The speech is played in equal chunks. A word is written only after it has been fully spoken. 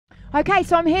Okay,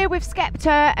 so I'm here with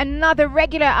Skepta, another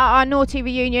regular at our Naughty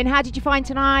reunion. How did you find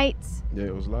tonight? Yeah,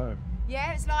 it was live.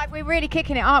 Yeah, it's live. We're really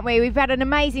kicking it, aren't we? We've had an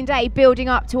amazing day building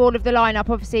up to all of the lineup,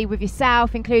 obviously with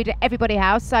yourself, including Everybody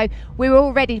House. So we were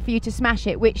all ready for you to smash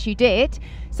it, which you did.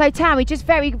 So Tammy, just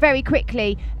very, very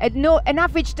quickly, an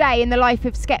average day in the life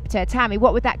of Skepta. Tammy,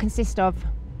 what would that consist of?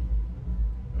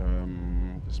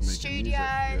 Just making music.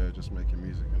 Yeah, just making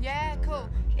music. Yeah, cool.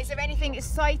 Is there anything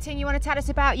exciting you want to tell us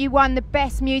about? You won the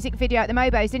best music video at the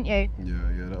Mobos, didn't you?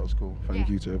 Yeah, that was cool. Thank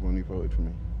you to everyone who voted for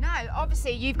me. No,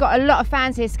 obviously you've got a lot of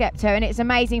fans here, Skepta, and it's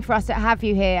amazing for us to have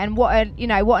you here. And what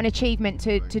an achievement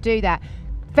to do that.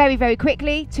 Very, very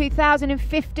quickly,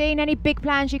 2015. Any big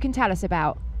plans you can tell us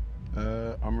about?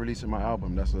 I'm releasing my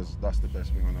album. That's the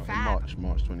best thing on it. In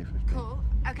March 2015. Cool.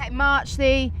 Okay, March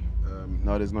the.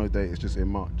 No, there's no date. It's just in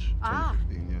March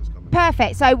 2015. Yeah, it's coming.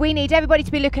 Perfect. So we need everybody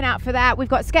to be looking out for that. We've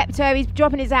got Skepta. He's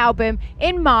dropping his album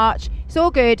in March. It's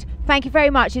all good. Thank you very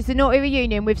much. It's the Naughty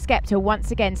reunion with Skepta.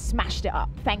 Once again, smashed it up.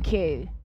 Thank you.